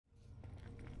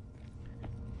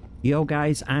Yo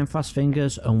guys, I'm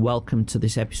FastFingers and welcome to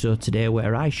this episode today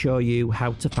where I show you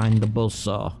how to find the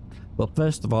Buzzsaw. But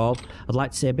first of all, I'd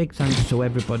like to say a big thanks to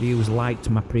everybody who's liked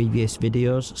my previous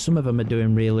videos. Some of them are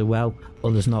doing really well,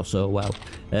 others not so well.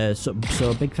 So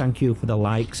a big thank you for the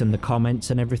likes and the comments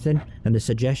and everything, and the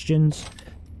suggestions.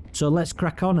 So let's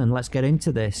crack on and let's get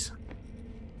into this.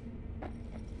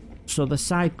 So the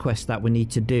side quest that we need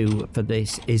to do for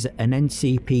this is an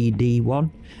NCPD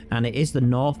one, and it is the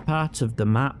north part of the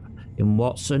map in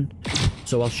Watson.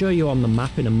 So I'll show you on the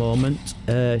map in a moment.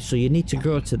 So you need to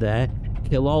go to there,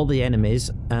 kill all the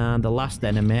enemies, and the last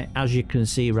enemy, as you can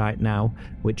see right now,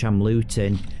 which I'm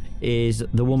looting, is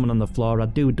the woman on the floor. I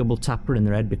do double tap her in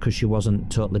the head because she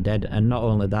wasn't totally dead, and not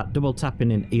only that, double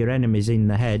tapping your enemies in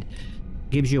the head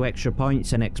gives you extra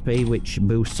points and XP, which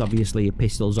boosts obviously your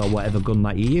pistols or whatever gun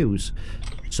that you use.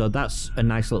 So that's a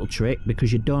nice little trick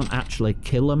because you don't actually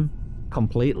kill them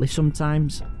completely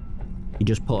sometimes, you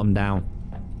just put them down.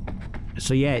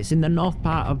 So yeah, it's in the north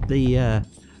part of the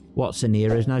Watson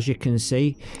area, and as you can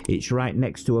see, it's right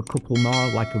next to a couple more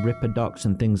like a Ripper docks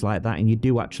and things like that, and you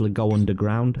do actually go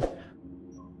underground.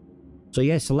 So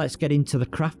yeah, so let's get into the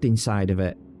crafting side of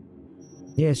it.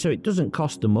 Yeah, so it doesn't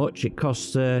cost them much. It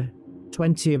costs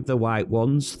 20 of the white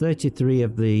ones, 33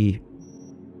 of the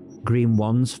green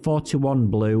ones, 41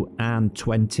 blue and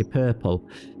 20 purple.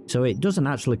 So it doesn't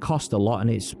actually cost a lot, and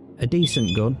it's a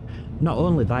decent gun. Not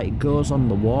only that, it goes on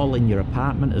the wall in your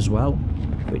apartment as well,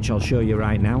 which I'll show you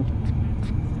right now.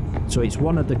 So it's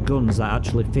one of the guns that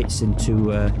actually fits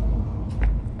into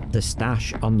the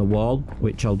stash on the wall,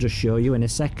 which I'll just show you in a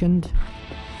second.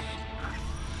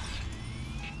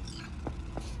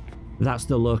 That's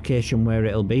the location where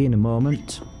it'll be in a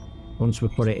moment, once we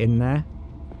put it in there.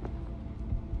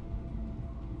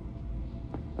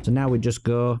 So now we just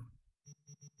go,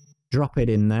 drop it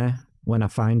in there when I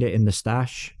find it in the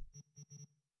stash,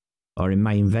 or in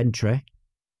my inventory.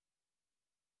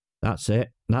 That's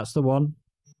it, that's the one.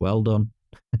 Well done.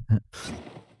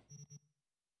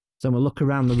 So we'll look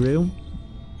around the room,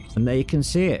 and there you can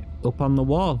see it, up on the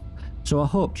wall. So I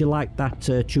hope you liked that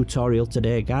tutorial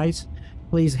today, guys.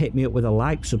 Please hit me up with a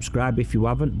like, subscribe if you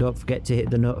haven't, don't forget to hit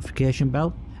the notification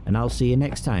bell, and I'll see you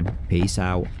next time. Peace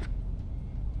out.